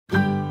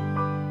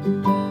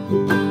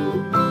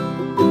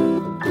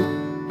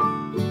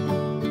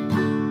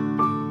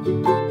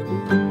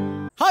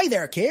Hi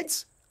there,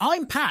 kids.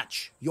 I'm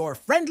Patch, your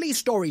friendly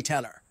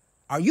storyteller.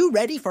 Are you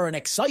ready for an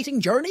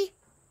exciting journey?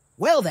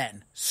 Well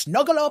then,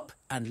 snuggle up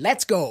and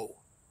let's go.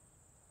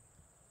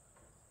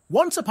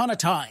 Once upon a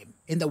time,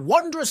 in the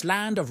wondrous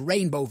land of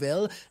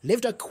Rainbowville,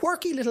 lived a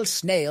quirky little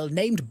snail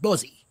named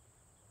Buzzy.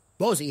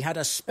 Buzzy had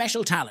a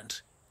special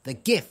talent, the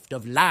gift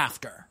of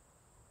laughter.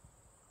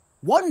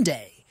 One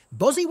day,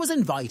 Buzzy was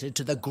invited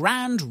to the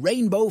Grand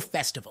Rainbow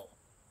Festival.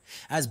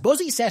 As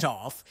Buzzy set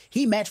off,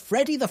 he met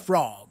Freddie the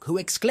Frog, who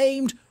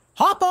exclaimed,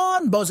 "Hop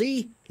on,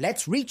 Buzzy,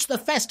 let's reach the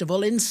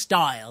festival in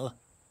style."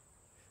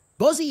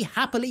 Buzzy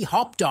happily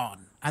hopped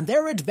on, and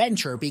their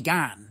adventure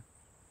began.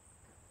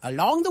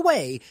 Along the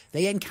way,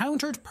 they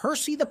encountered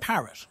Percy the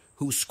Parrot,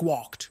 who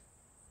squawked,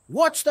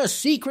 "What's the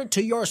secret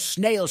to your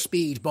snail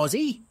speed,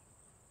 Buzzy?"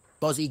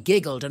 Buzzy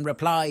giggled and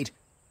replied,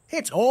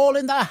 "It's all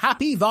in the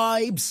happy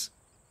vibes."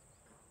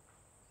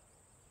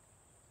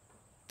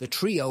 The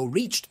trio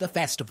reached the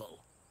festival,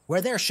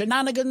 where their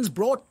shenanigans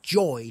brought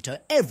joy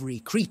to every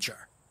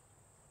creature.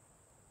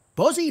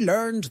 Buzzy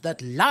learned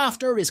that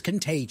laughter is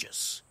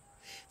contagious.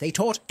 They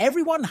taught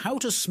everyone how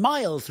to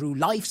smile through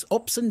life's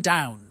ups and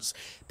downs,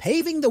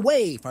 paving the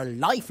way for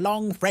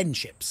lifelong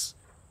friendships.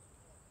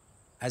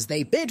 As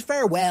they bid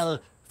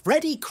farewell,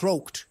 Freddie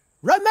croaked,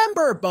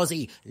 "Remember,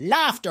 Buzzy,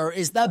 laughter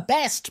is the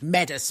best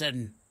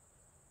medicine."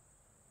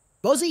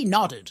 Buzzy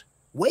nodded,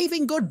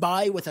 waving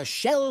goodbye with a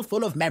shell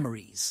full of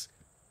memories.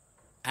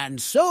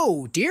 And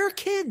so, dear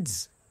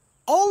kids,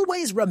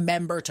 always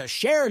remember to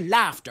share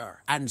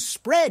laughter and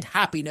spread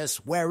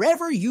happiness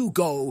wherever you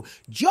go,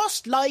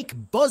 just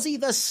like Buzzy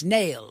the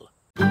snail.